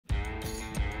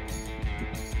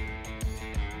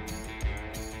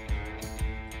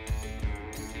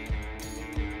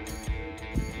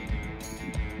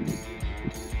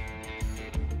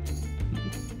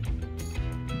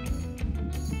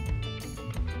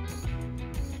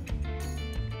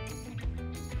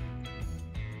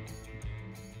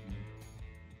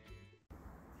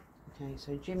Okay,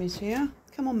 so Jimmy's here.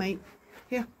 Come on, mate.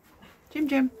 Here.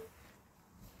 Jim.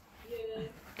 Yeah.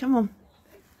 Come on.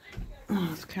 Oh,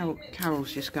 it's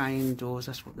Carol's just going indoors.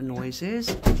 That's what the noise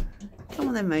is. Come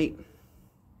on then, mate.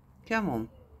 Come on.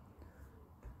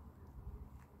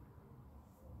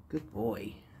 Good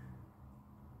boy.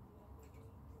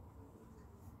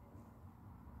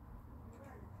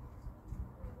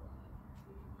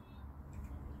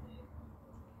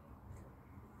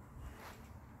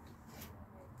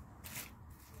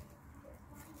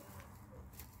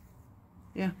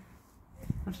 Yeah,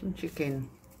 have some chicken.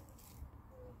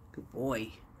 Good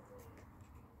boy.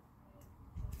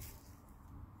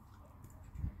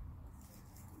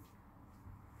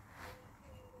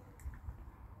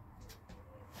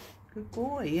 Good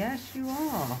boy, yes you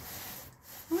are,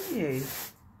 aren't you?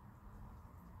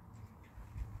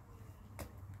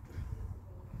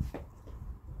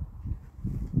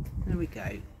 There we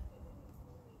go.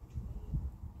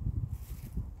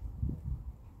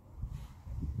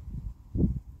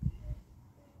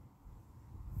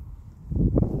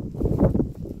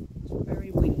 It's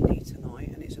very windy tonight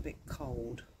and it's a bit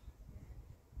cold.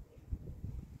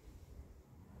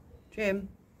 Jim,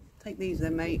 take these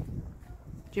then, mate.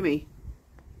 Jimmy.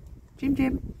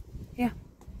 Jim. Here.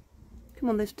 Come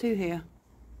on, there's two here.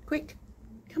 Quick.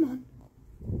 Come on.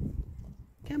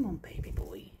 Come on, baby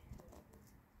boy.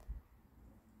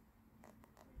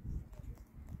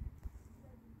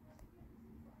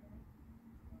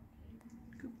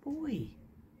 Good boy.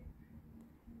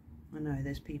 I know,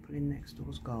 there's people in next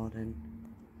door's garden.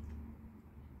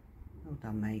 Well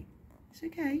done, mate. It's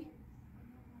okay.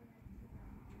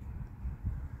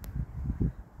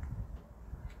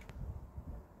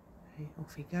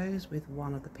 Off he goes with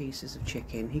one of the pieces of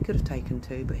chicken. He could have taken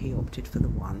two, but he opted for the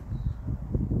one.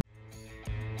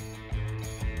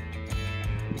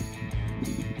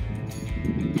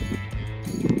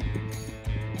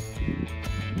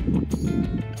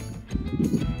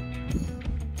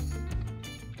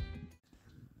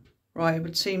 Right, it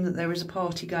would seem that there is a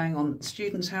party going on at the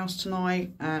student's house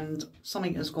tonight, and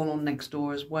something has gone on next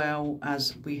door as well,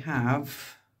 as we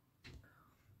have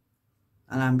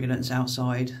an ambulance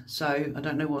outside. So I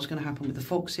don't know what's going to happen with the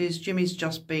foxes. Jimmy's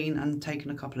just been and taken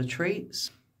a couple of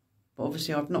treats, but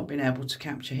obviously I've not been able to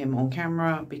capture him on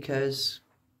camera because,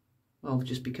 well,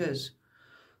 just because.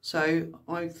 So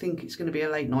I think it's going to be a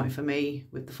late night for me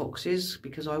with the foxes,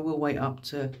 because I will wait up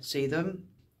to see them.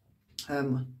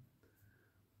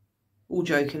 All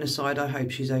joking aside, I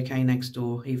hope she's okay next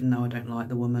door, even though I don't like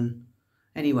the woman.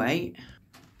 Anyway,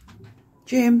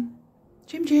 Jim.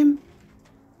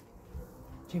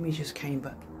 Jimmy just came,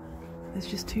 but there's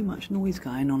just too much noise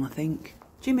going on, I think.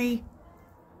 Jim!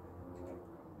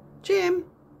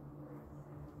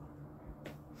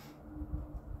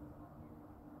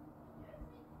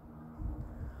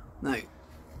 No,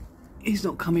 he's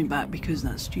not coming back because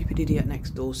that stupid idiot next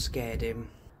door scared him.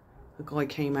 A guy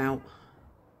came out,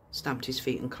 stamped his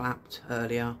feet and clapped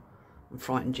earlier and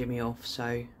frightened Jimmy off,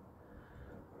 so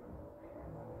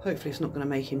hopefully it's not going to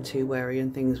make him too wary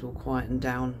and things will quieten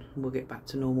down and we'll get back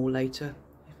to normal later.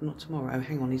 If not tomorrow.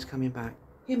 Hang on, he's coming back.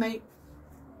 Here, mate.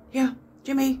 Yeah,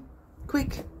 Jimmy.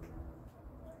 Quick.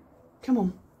 Come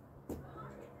on.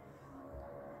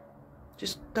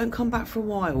 Just don't come back for a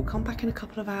while. Come back in a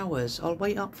couple of hours. I'll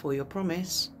wait up for you, I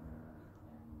promise.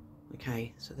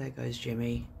 Okay, so there goes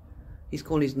Jimmy. He's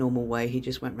gone his normal way. He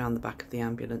just went round the back of the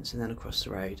ambulance and then across the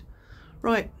road.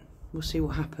 Right. We'll see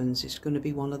what happens. It's going to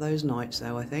be one of those nights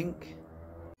though, I think.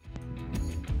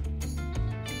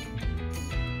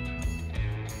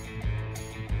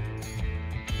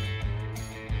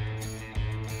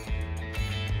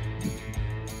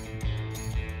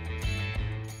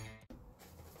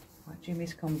 Right,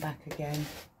 Jimmy's come back again.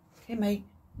 Here, mate.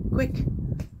 Quick.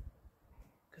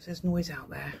 Because there's noise out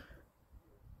there.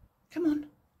 Come on.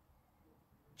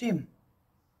 Jim.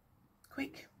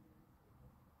 Quick.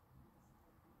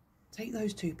 Take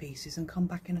those two pieces and come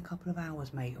back in a couple of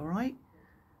hours, mate, alright?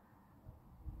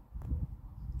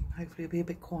 Hopefully it'll be a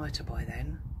bit quieter by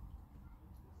then.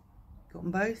 Got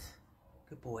them both?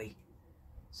 Good boy.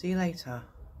 See you later.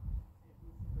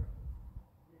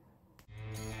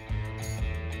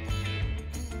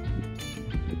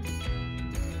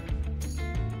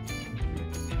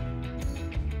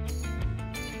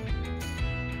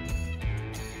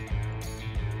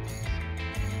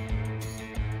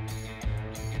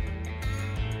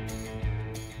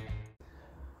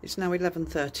 It's now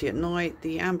 11:30 at night.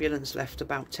 The ambulance left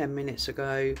about 10 minutes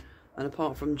ago, and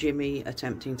apart from Jimmy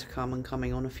attempting to come and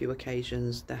coming on a few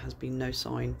occasions, there has been no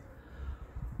sign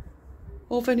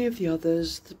of any of the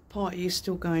others. The party is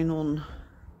still going on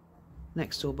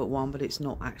next door but one, but it's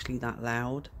not actually that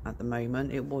loud at the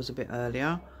moment. It was a bit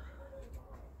earlier.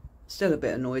 Still a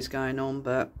bit of noise going on,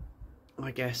 but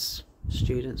I guess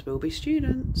students will be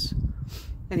students.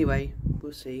 Anyway,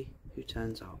 we'll see who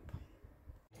turns up.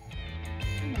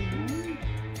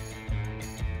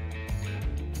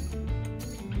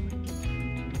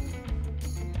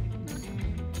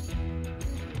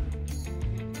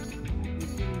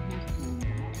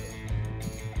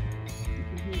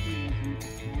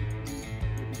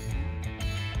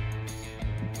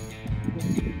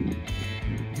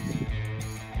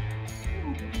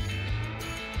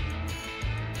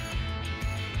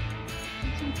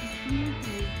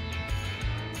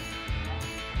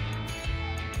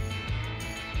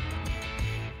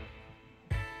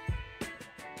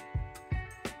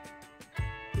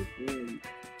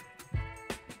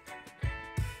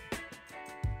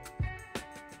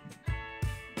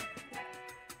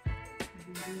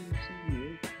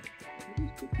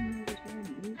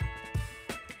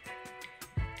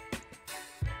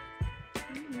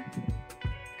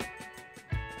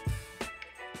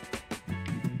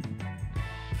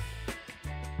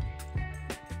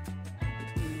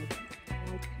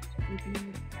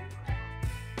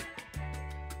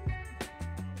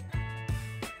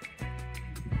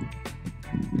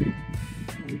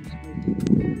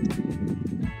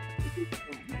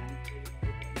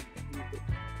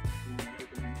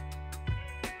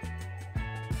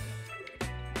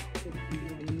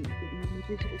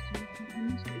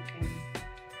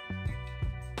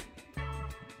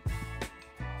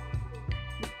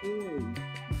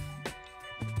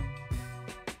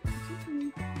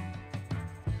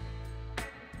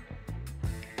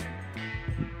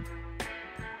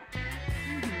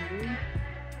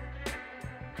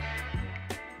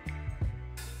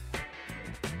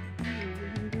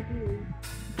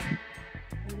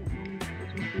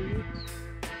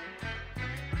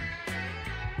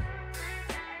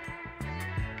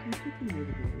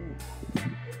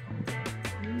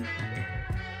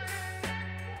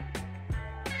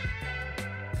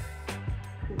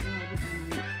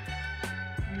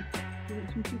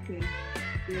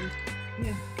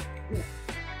 Yeah, look.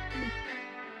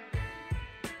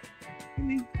 Come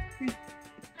here. Here.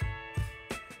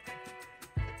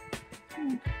 Come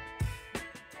on.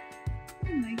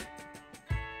 Come on, mate.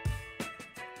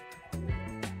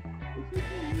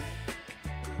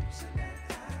 It's okay.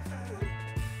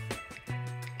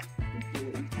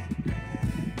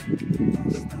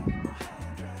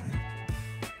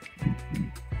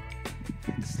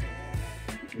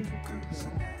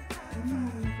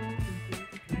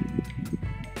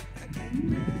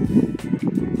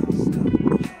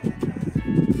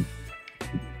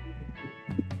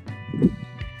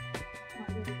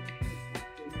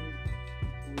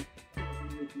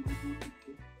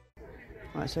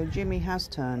 Right, so Jimmy has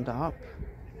turned up.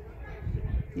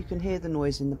 You can hear the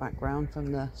noise in the background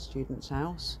from the student's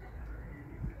house.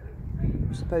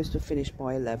 We're supposed to finish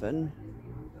by 11.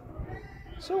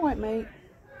 It's alright, mate.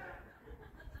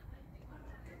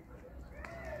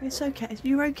 It's okay.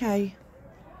 You're okay.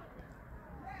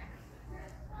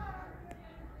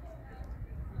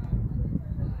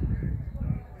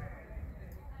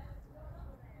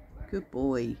 Good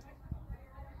boy.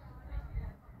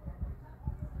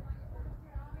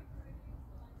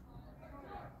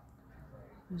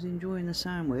 He's enjoying the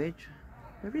sandwich.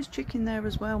 There is chicken there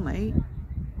as well, mate.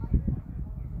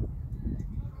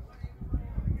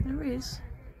 There is.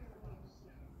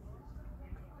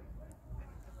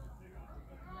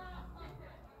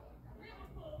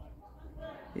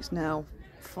 It's now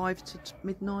 5 to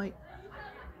midnight.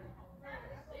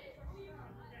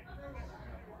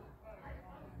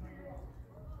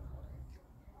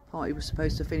 Party was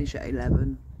supposed to finish at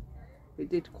 11. It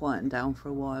did quieten down for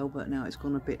a while, but now it's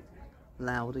gone a bit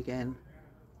loud again.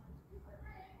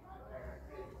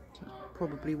 That's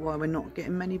probably why we're not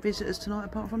getting many visitors tonight,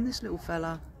 apart from this little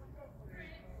fella.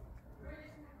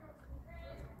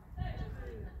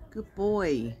 Good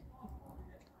boy.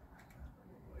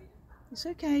 It's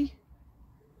okay.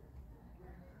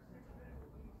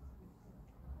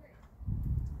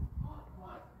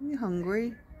 Are you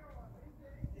hungry?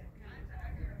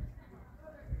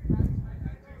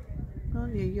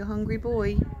 Aren't you? You're a hungry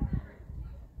boy.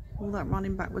 All that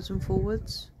running backwards and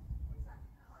forwards.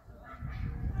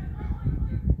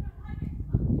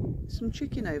 Some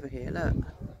chicken over here, look.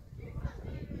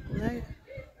 No?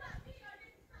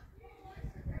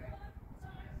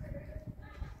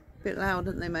 Bit loud,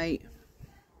 aren't they, mate?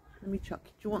 Let me chuck.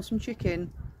 Do you want some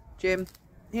chicken? Jim?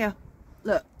 Here.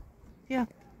 Look. Here.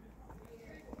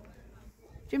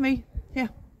 Jimmy. Here.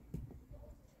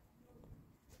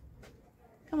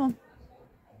 Come on.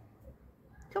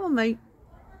 Come on, mate.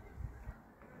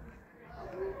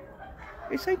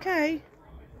 It's okay.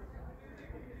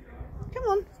 Come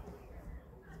on.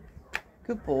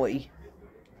 Good boy.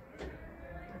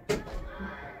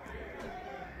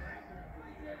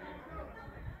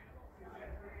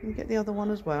 You get the other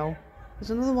one as well. There's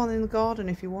another one in the garden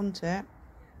if you want it.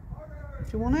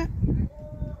 Do you want it?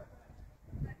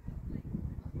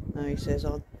 No, he says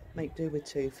I'll make do with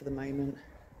 2 for the moment.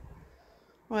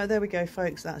 Right, there we go,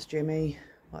 folks. That's Jimmy.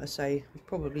 Like I say, it's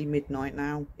probably midnight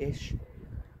now-ish.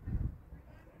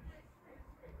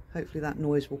 Hopefully that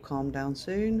noise will calm down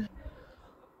soon.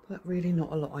 But really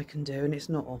not a lot I can do, and it's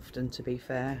not often, to be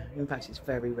fair. In fact, it's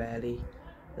very rarely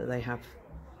that they have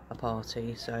a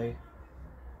party, so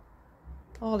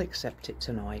I'll accept it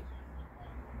tonight.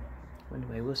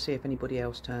 Anyway, we'll see if anybody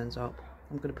else turns up.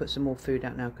 I'm going to put some more food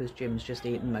out now because Jim's just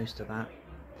eaten most of that.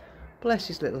 Bless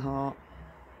his little heart.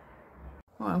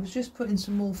 Right, I was just putting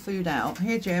some more food out.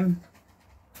 Here, Jim.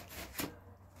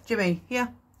 Jimmy,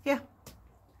 here, here.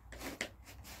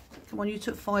 Come on, you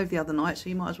took 5 the other night, so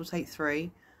you might as well take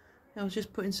 3. I was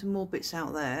just putting some more bits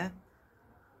out there.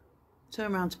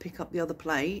 Turned around to pick up the other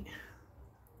plate,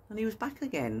 and he was back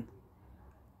again.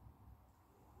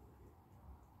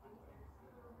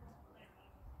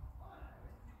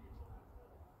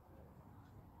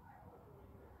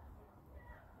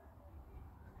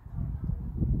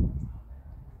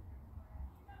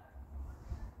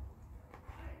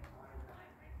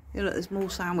 Yeah, look, there's more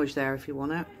sandwich there if you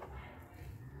want it.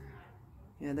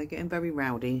 Yeah, they're getting very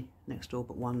rowdy next door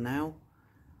but one now.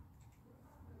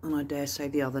 And I dare say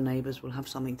the other neighbours will have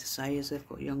something to say as they've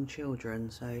got young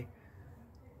children, so...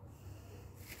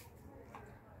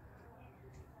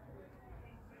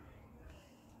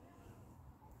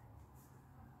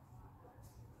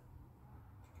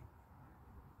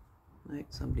 Right,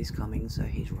 somebody's coming, so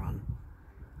he's run.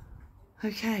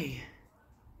 Okay.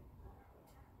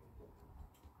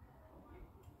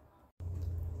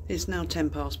 It's now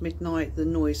 10 past midnight. The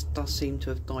noise does seem to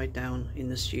have died down in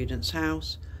the student's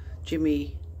house.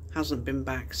 Jimmy hasn't been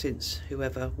back since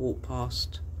whoever walked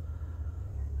past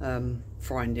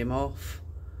frightened him off.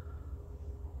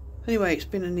 Anyway, it's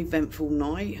been an eventful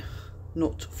night.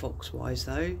 Not fox-wise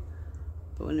though.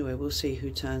 But anyway, we'll see who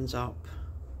turns up.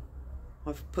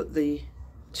 I've put the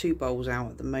 2 bowls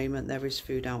out at the moment. There is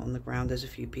food out on the ground. There's a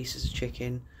few pieces of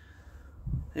chicken.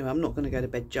 Anyway, I'm not going to go to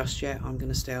bed just yet. I'm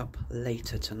going to stay up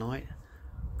later tonight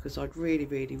because I'd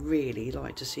really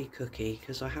like to see Cookie,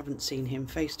 because I haven't seen him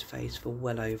face to face for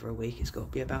well over a week. It's got to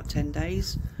be about 10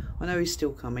 days. I know he's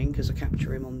still coming because I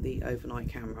capture him on the overnight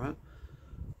camera,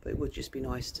 but it would just be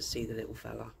nice to see the little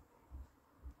fella.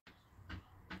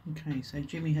 Okay, so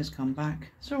Jimmy has come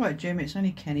back. It's alright, Jim, it's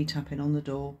only Kenny tapping on the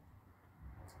door.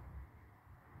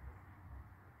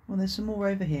 Well, there's some more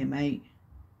over here, mate.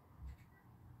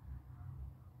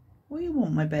 What do you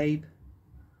want, my babe?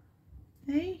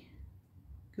 Hey?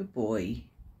 Good boy.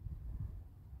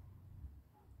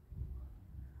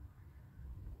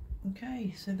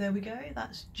 Okay, so there we go.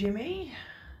 That's Jimmy.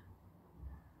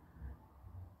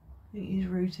 I think his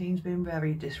routine's been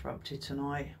very disrupted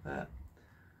tonight, but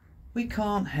we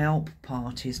can't help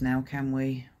parties now, can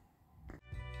we?